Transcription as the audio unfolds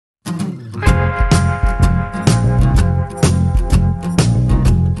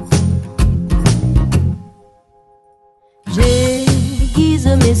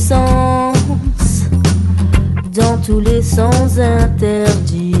tous les sens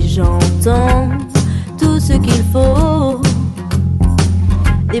interdits, j'entends tout ce qu'il faut,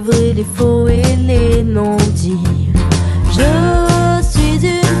 les vrais, les faux et les non-dits. Je suis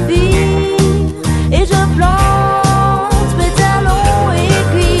une fille et je plante mes talons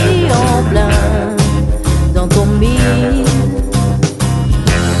aiguilles en plein dans ton mille.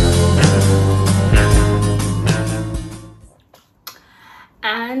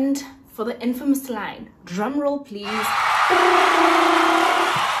 And for the infamous line, drum roll please.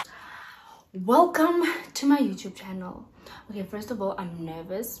 Welcome to my YouTube channel. Okay, first of all, I'm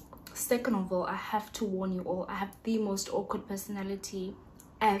nervous. Second of all, I have to warn you all, I have the most awkward personality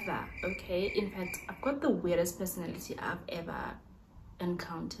ever, okay? In fact, I've got the weirdest personality I've ever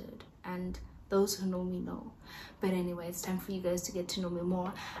encountered, and those who know me know. But anyway, it's time for you guys to get to know me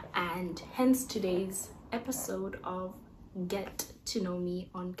more, and hence today's episode of Get to Know Me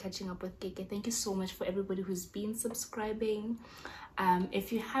on Catching Up with Keke. Thank you so much for everybody who's been subscribing.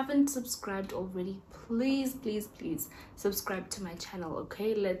 If you haven't subscribed already, please subscribe to my channel,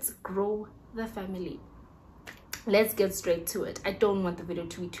 okay? Let's grow the family. Let's get straight to it. I don't want the video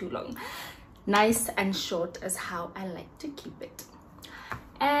to be too long. Nice and short is how I like to keep it.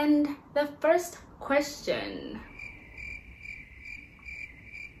 And the first question,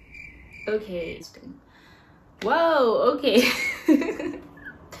 okay, whoa, okay.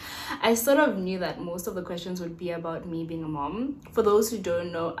 I sort of knew that most of the questions would be about me being a mom. For those who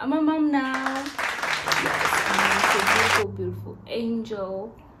don't know, I'm a mom now. Yes, I'm a beautiful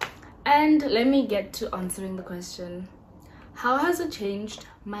angel. And let me get to answering the question, how has it changed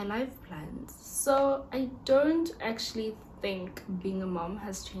my life plans? So I don't actually think being a mom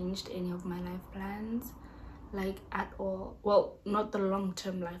has changed any of my life plans, like at all. Well, not the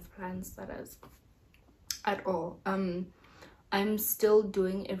long-term life plans, that is, at all. I'm still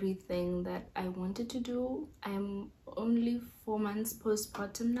doing everything that I wanted to do. I'm only 4 months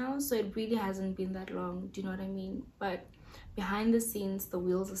postpartum now, so it really hasn't been that long, do you know what I mean? But behind the scenes, the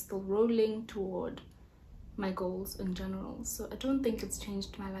wheels are still rolling toward my goals in general. So I don't think it's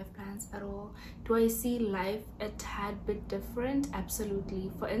changed my life plans at all. Do I see life a tad bit different? Absolutely.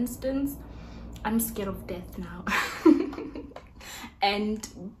 For instance, I'm scared of death now. And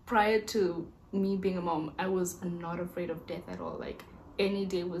prior to me being a mom, I was not afraid of death at all. Like, any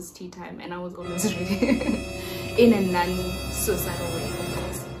day was tea time and I was always ready. In a non-suicidal way, of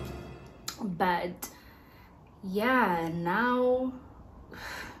course. But yeah, now,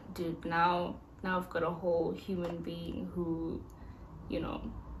 dude, now I've got a whole human being who, you know,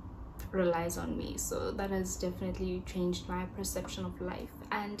 relies on me. So that has definitely changed my perception of life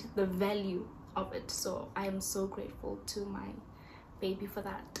and the value of it. So I am so grateful to my baby for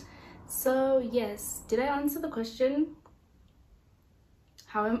that. So yes, did I answer the question?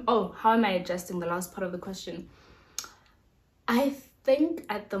 How am I adjusting? The last part of the question. I think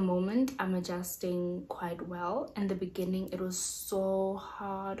at the moment I'm adjusting quite well. In the beginning it was so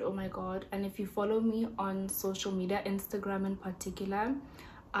hard, oh my god. And if you follow me on social media, Instagram in particular,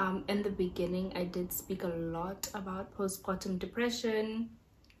 in the beginning I did speak a lot about postpartum depression,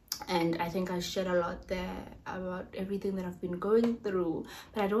 and I think I shared a lot there about everything that I've been going through,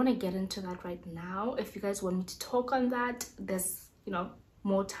 but I don't want to get into that right now. If you guys want me to talk on that, there's, you know,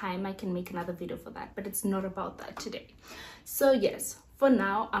 more time, I can make another video for that, but it's not about that today. So yes, for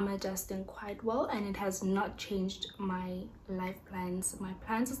now I'm adjusting quite well, and it has not changed my life plans. My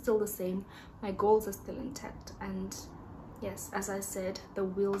plans are still the same, my goals are still intact, and yes, as I said, the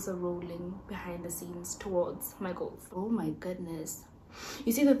wheels are rolling behind the scenes towards my goals. Oh my goodness.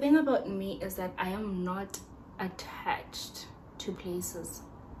 You see, the thing about me is that I am not attached to places.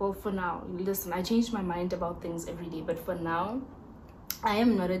 Well, for now, listen, I change my mind about things every day, but for now I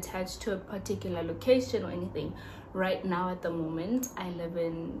am not attached to a particular location or anything. Right now, at the moment, I live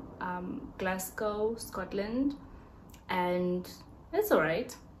in Glasgow, Scotland, and it's all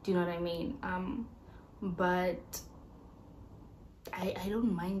right, do you know what I mean? But I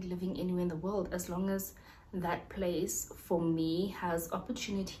don't mind living anywhere in the world, as long as that place for me has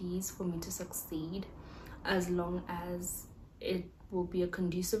opportunities for me to succeed, as long as it will be a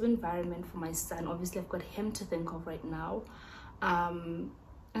conducive environment for my son. Obviously I've got him to think of right now, and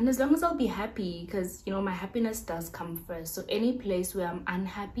as long as I'll be happy, because, you know, my happiness does come first. So any place where I'm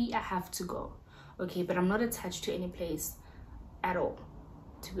unhappy, I have to go, okay? But I'm not attached to any place at all,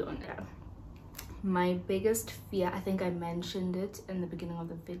 to be honest. My biggest fear, I think I mentioned it in the beginning of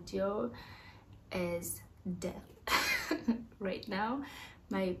the video, is death. Right now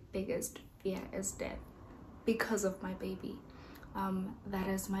my biggest fear is death, because of my baby. That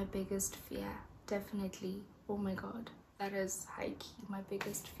is my biggest fear, definitely. Oh my god, that is high key my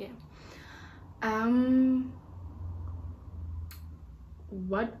biggest fear.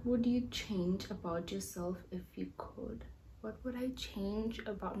 what would you change about yourself if you could? What would I change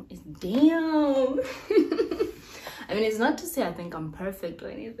about me? Damn. I mean, it's not to say I think I'm perfect or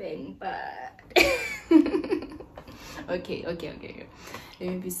anything, but okay. Let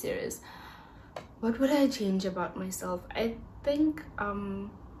me be serious. What would I change about myself? I think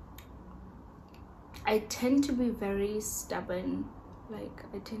I tend to be very stubborn. Like,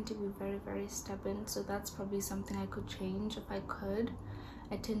 I tend to be very stubborn, so that's probably something I could change if I could.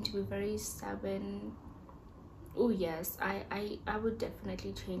 I tend to be very stubborn. Oh yes, I would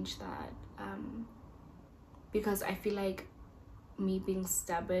definitely change that, because I feel like me being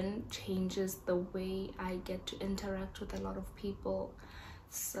stubborn changes the way I get to interact with a lot of people.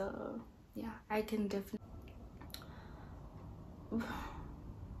 So yeah, I can definitely.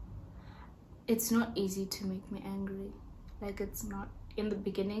 It's not easy to make me angry. Like, it's not. In the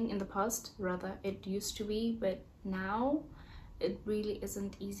beginning, in the past rather, it used to be, but now it really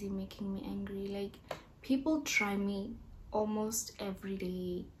isn't easy making me angry. Like, people try me almost every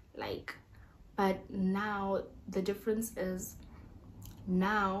day, like, but now the difference is,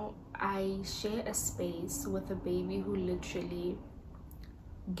 now I share a space with a baby who literally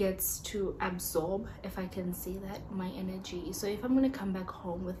gets to absorb, if I can say that, my energy. So if I'm gonna come back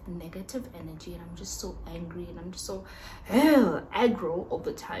home with negative energy and I'm just so angry and I'm just so aggro all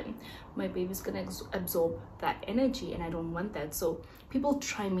the time, my baby's gonna absorb that energy, and I don't want that. So people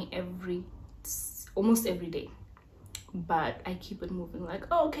try me almost every day, but I keep it moving. Like,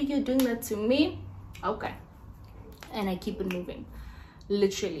 oh, okay, you're doing that to me, okay, and I keep it moving,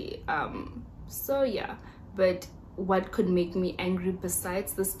 literally. So yeah, but what could make me angry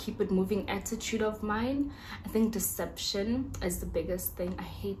besides this keep it moving attitude of mine? I think deception is the biggest thing. I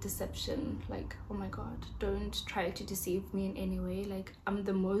hate deception. Like, oh my god, don't try to deceive me in any way. Like, I'm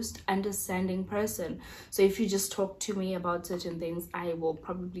the most understanding person, so if you just talk to me about certain things, I will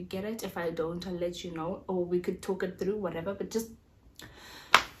probably get it. If I don't, I'll let you know, or we could talk it through, whatever. But just,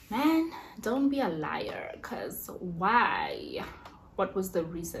 man, don't be a liar. Because why? What was the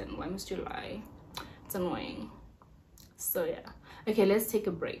reason? Why must you lie? It's annoying. So yeah, okay, let's take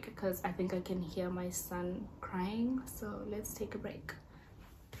a break because I think I can hear my son crying. So let's take a break.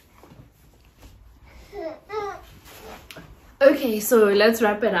 Okay, so let's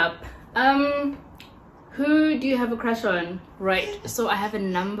wrap it up. Who do you have a crush on? Right, so I have a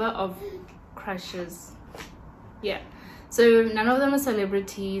number of crushes. Yeah, so none of them are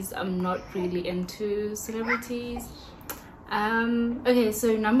celebrities. I'm not really into celebrities. Okay,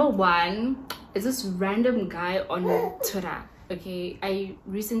 so number one is this random guy on Twitter. Okay, I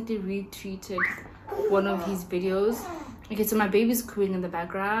recently retweeted one of his videos. Okay, so my baby's cooing in the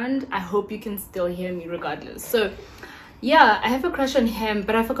background. I hope you can still hear me regardless. So yeah, I have a crush on him,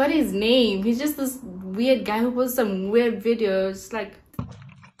 but I forgot his name. He's just this weird guy who posts some weird videos. Like,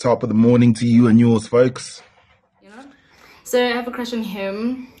 top of the morning to you and yours, folks. You know, so I have a crush on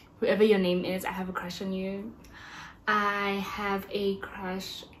him. Whoever your name is, I have a crush on you. I have a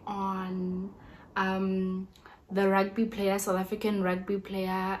crush on the rugby player, South African rugby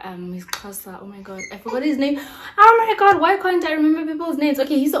player, his Xhosa. Oh my god, I forgot his name. Oh my god, why can't I remember people's names?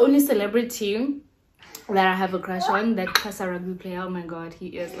 Okay, he's the only celebrity that I have a crush on, that Xhosa rugby player. Oh my god, he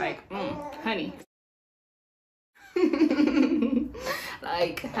is like, honey.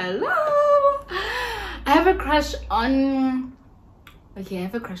 Like, hello. I have a crush on, okay, I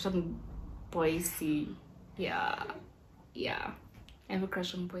have a crush on Boise. Yeah, I have a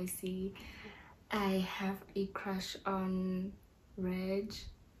crush on Boise. I have a crush on Reg,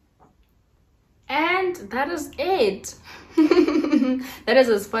 and that is it. That is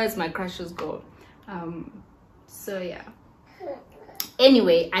as far as my crushes go. So yeah,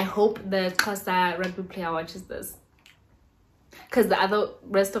 anyway, I hope the Xhosa rugby player watches this, because the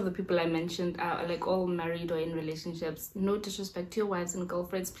rest of the people I mentioned are like all married or in relationships. No disrespect to your wives and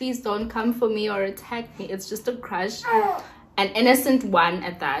girlfriends, please don't come for me or attack me. It's just a crush, an innocent one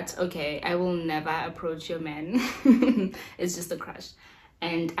at that. Okay, I will never approach your man. It's just a crush,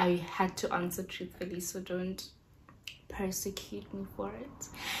 and I had to answer truthfully, so don't persecute me for it.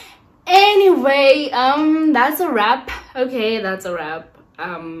 Anyway, that's a wrap. Okay, that's a wrap.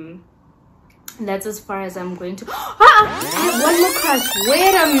 That's as far as I'm going to. I have one more crush.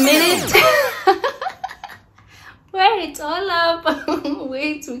 Wait a minute. Wait, hold up.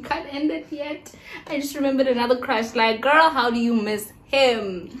 Wait, we can't end it yet. I just remembered another crush. Like, girl, how do you miss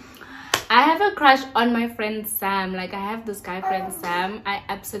him? I have a crush on my friend Sam. Like, I have this guy friend Sam. I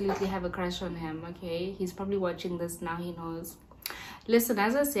absolutely have a crush on him. Okay, he's probably watching this now. He knows. Listen,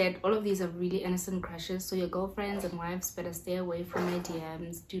 as I said, all of these are really innocent crushes, so your girlfriends and wives better stay away from my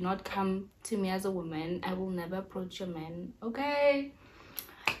DMs. Do not come to me as a woman. I will never approach your men, okay?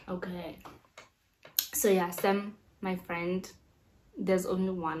 Okay. So yeah, Sam, my friend, there's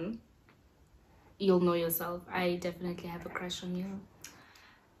only one. You'll know yourself. I definitely have a crush on you.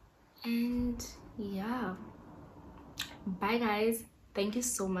 And yeah, bye guys. Thank you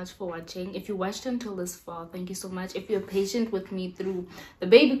so much for watching. If you watched until this far, thank you so much. If you're patient with me through the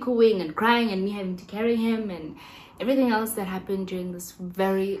baby cooing and crying and me having to carry him and everything else that happened during this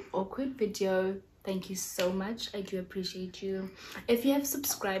very awkward video, thank you so much. I do appreciate you. If you have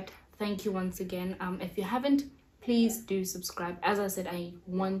subscribed, thank you once again. If you haven't, please do subscribe. As I said, I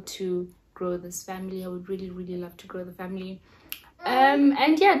want to grow this family. I would really love to grow the family.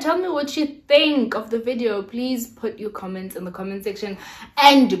 And yeah, tell me what you think of the video. Please put your comments in the comment section.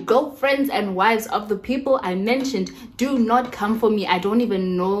 And girlfriends and wives of the people I mentioned, do not come for me. I don't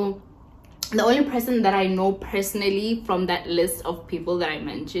even know. The only person that I know personally from that list of people that I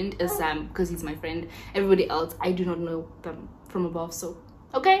mentioned is Sam, because he's my friend. Everybody else, I do not know them from above. So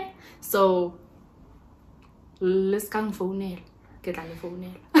okay, so let's go phone. Get on the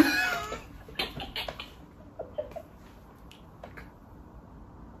phone.